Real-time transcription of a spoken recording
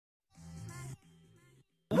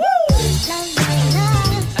Ayo!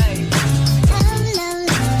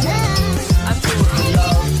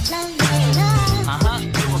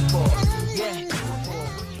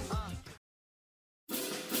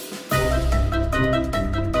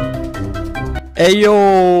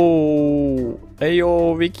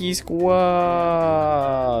 Ayo, Viki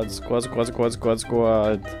squad!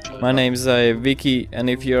 My name is iViki, and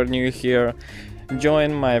if you're new here,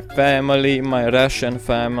 join my family, my Russian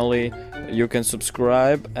family. You can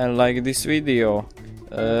subscribe and like this video.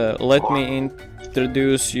 Let me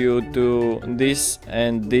introduce you to this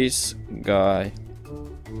and this guy.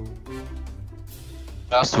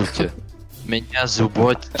 Здравствуйте, меня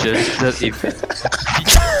зовут Джестер и...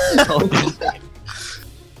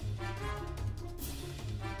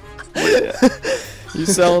 You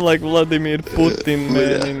sound like Vladimir Putin,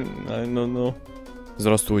 man. I don't know.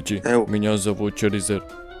 Здравствуйте, меня зовут Черезер.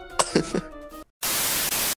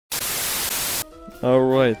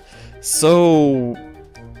 Alright, so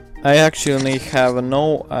I actually have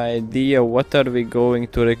no idea what are we going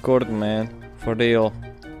to record, man. For real.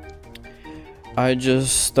 I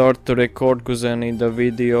just start to record cause I need a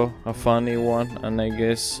video, a funny one, and I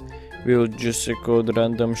guess we'll just record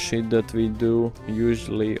random shit that we do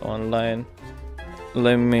usually online.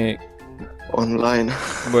 Let me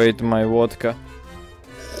wait my vodka.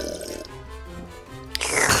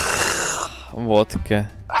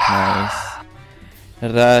 Vodka, nice.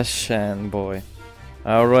 Russian boy.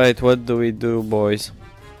 Alright, what do we do, boys?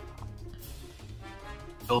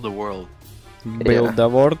 Build the world. Build the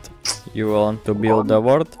world? You want to build the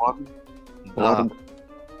world? Да.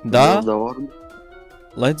 Da?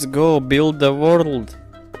 Let's go build the world.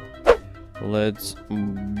 Let's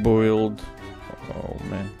build. Oh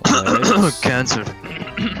man. Let's Cancer.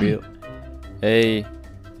 build. Hey,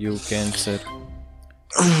 you cancer.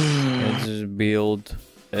 Let's build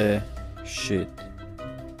a ship.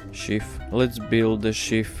 Let's build a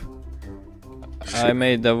ship. I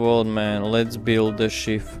made the world, man. Let's build a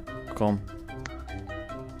ship. Come.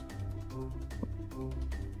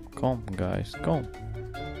 Come, guys. Come.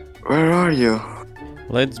 Where are you?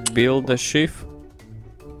 Let's build a ship.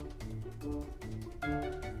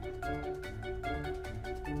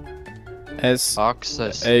 S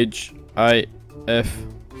Access. H I F.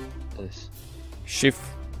 This. Ship.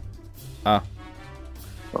 Ah,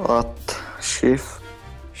 What? Shift?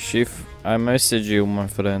 ship. I message you, my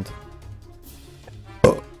friend.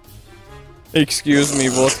 Excuse me,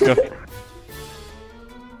 vodka.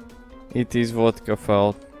 It is vodka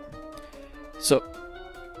fault. So,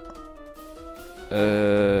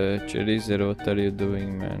 Cherizer, what are you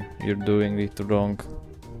doing, man? You're doing it wrong.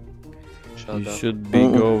 Shut You up. should be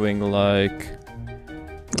going like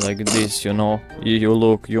this, you know. You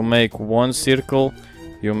look, you make one circle,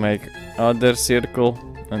 you make other circle,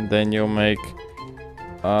 and then you make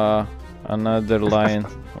another line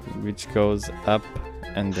which goes up,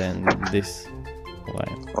 and then this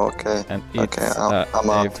line. Okay. And Okay, it's I'm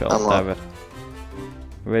out, Eiffel I'm out. Tower.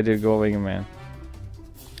 Where you going, man?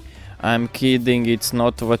 I'm kidding, it's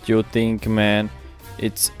not what you think, man.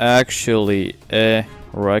 It's actually a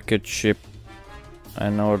rocket ship. I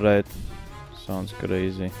know that sounds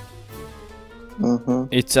crazy.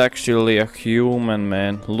 It's actually a human,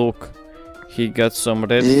 man. Look, he got some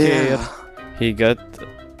red hair, he got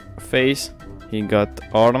face, he got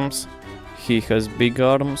arms. He has big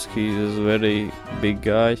arms, he is very big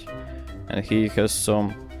guy, and he has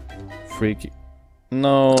some freaky...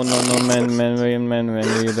 No, man,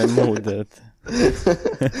 you remove that.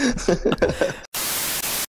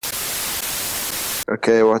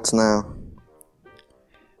 Okay, what's now?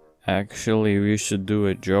 Actually, we should do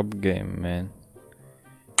a job game, man.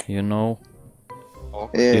 You know?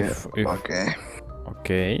 Yeah, If okay.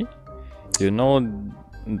 Okay. You know,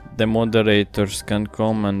 the moderators can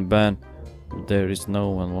come and ban. There is no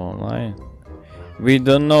one online. We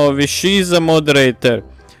don't know if she's a moderator.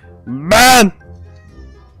 Ban!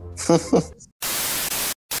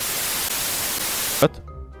 What?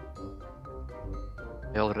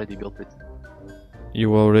 I already built it.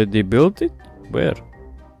 You already built it? Where?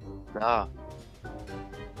 Да.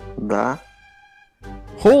 Да?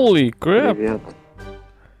 Holy crap! Привет.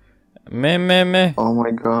 Me. Oh my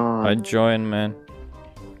I god. join, man.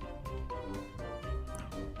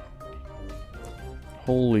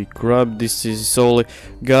 Holy crap, this is solid.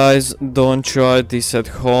 Guys, don't try this at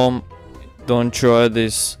home. Don't try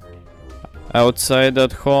this outside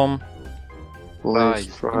at home. Please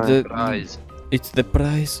Prize. try. Prize. It's the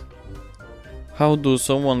prize. How do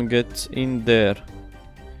someone get in there?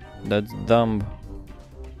 That's dumb.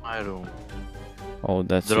 My room. Oh,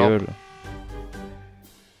 that's Drop. your...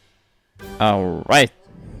 Alright.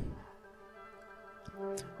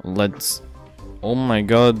 Let's. Oh my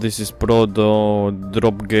god, this is pro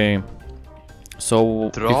drop game. So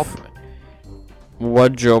Drop?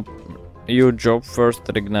 What job? You job first,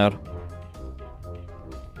 Rignar.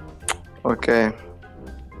 Okay.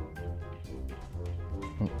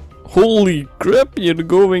 Holy crap, you're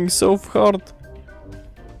going so hard.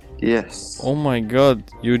 Yes. Oh my god,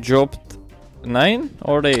 you dropped 9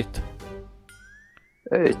 or 8?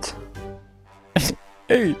 8.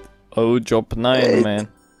 8. Oh, drop 9, 8. man.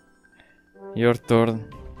 Your turn.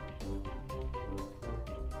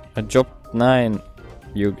 I dropped 9.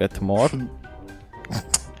 You get more?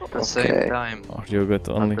 At the same time. Or you got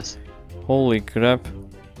only... At the Holy crap.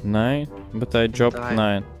 9? But I dropped Time.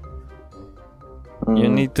 9. You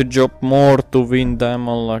need to drop more to win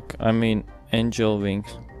Diamond Luck. I mean, Angel Wings.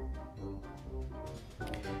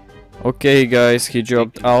 Okay, guys, he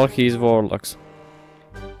dropped all his Warlocks.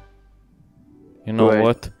 You know Wait.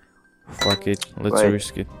 what? Fuck it, let's Wait.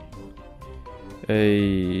 risk it.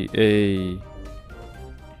 Hey.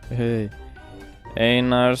 Hey,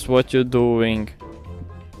 Nars, what you doing?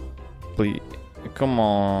 Please, come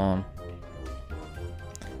on.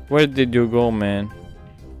 Where did you go, man?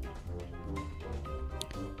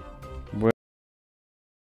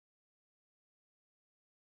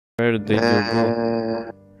 Where did you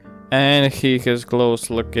go? And he has close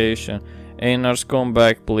location. Einars, come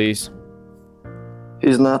back, please.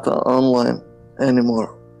 He's not online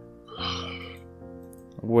anymore.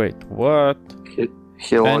 Wait, what?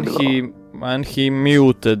 He logged off. And he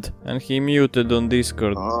muted. And he muted on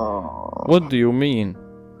Discord. Oh. What do you mean?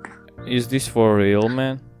 Is this for real,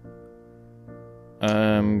 man?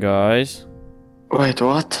 Guys, Wait,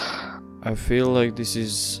 what? I feel like this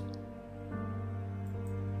is...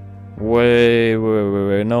 Wait,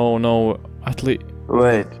 no, at least...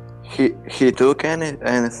 Wait. He took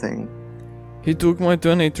anything. He took my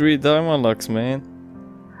 23 Diamond Lux, man.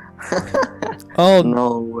 all,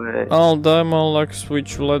 No way. all Diamond Lux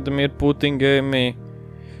which Vladimir Putin gave me.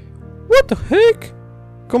 What the heck?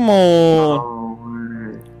 Come on!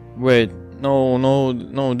 No way. Wait,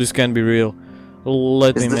 no, this can't be real.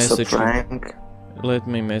 Let Is me this a message him. prank? Let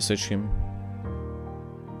me message him.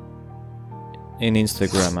 In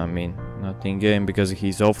Instagram, I mean, not in game because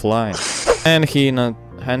he's offline.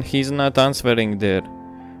 and he's not answering there.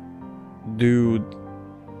 Dude,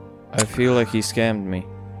 I feel like he scammed me.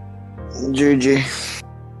 GG.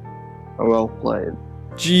 Well played.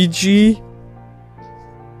 GG.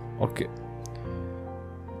 Okay.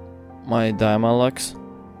 My Diamond Lux.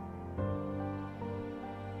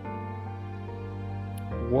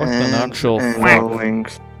 What an actual fuck.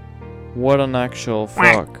 Wings. What an actual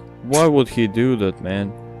fuck. Why would he do that,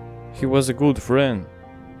 man? He was a good friend.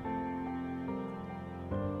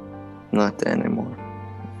 Not anymore.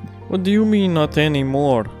 What do you mean not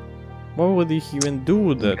anymore? Why would he even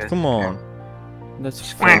do that? Yes, Come on.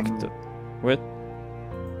 That's fucked. What?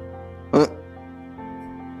 Uh.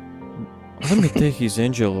 Let me take his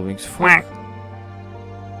angel wings. Fuck.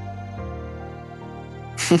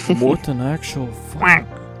 What an actual fuck.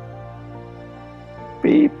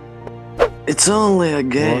 Beep. It's only a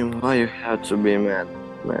game. Why you have to be mad,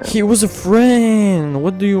 man? He was a friend.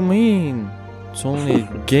 What do you mean? It's only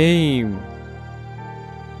a game.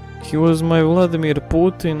 He was my Vladimir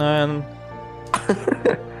Putin and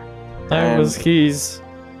I was his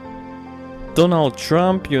Donald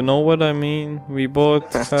Trump, you know what I mean? We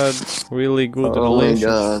both had really good relations. Oh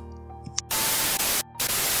my god.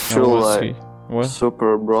 How Should was I he? What?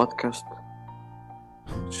 super broadcast?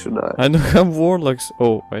 Should I? I don't have Warlocks.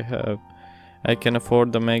 Oh, I have. I can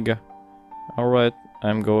afford the Mega. Alright,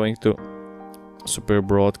 I'm going to super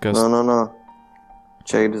broadcast. No.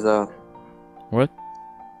 Check this out. What?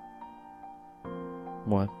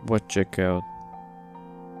 What check out?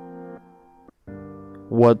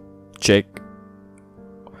 What check?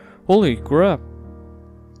 Holy crap!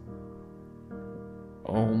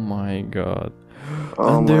 Oh my god.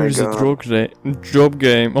 Oh And my there's god. a drop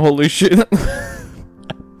game. Holy shit.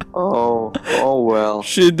 Oh well.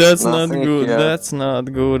 Shit, that's not Nothing good. here. That's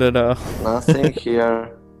not good at all. Nothing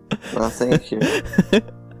here. Nothing here.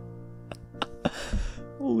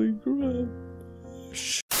 Holy crap.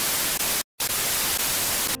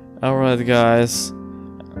 Alright, guys.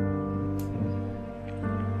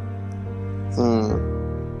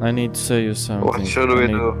 I need to say you something. What should we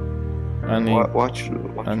do? I need, What should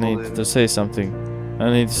I we need do? to say something.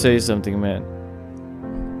 I need to say something, man.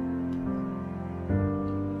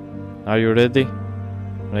 Are you ready?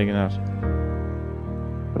 Ragnar,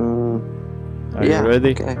 are Yeah, you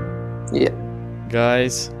ready? Okay. Yeah.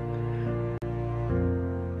 Guys.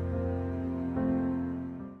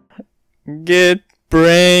 Get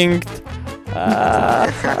pranked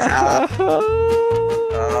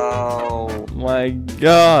Oh. My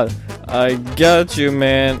god. I got you,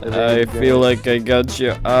 man. I feel like I got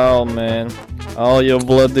you all, man. All your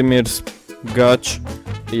Vladimir's got you.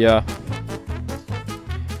 Yeah.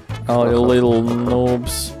 All you little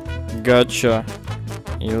noobs. Gotcha.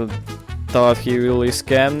 You thought he really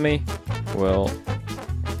scammed me? Well,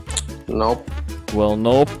 Nope. well,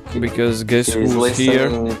 nope. Because guess who's here?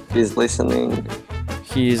 He's listening.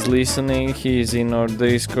 He's listening. He's in our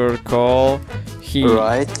Discord call.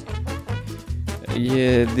 Right?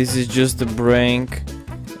 Yeah, this is just a prank,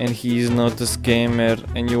 and he's not a scammer,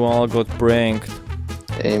 and you all got pranked.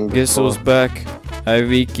 Guess who's back?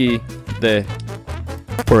 iViki, the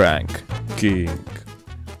prank king.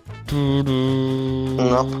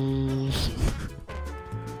 No.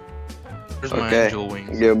 Where's my Okay. angel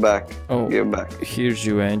wings? Give back. Oh, Give back. here's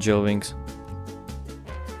you, angel wings.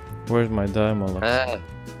 Where's my Diamond?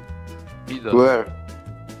 He does. Where?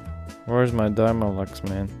 Where's my Diamond,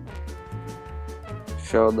 man?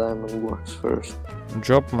 Show diamond works first.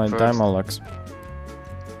 Drop my First. Diamond.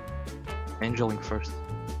 Angel wing first.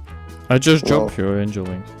 I just Whoa. dropped your angel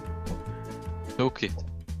wings. Took it.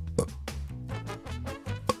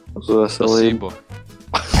 Спасибо. Спасибо.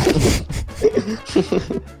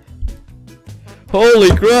 Holy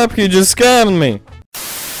crap, he just scammed me!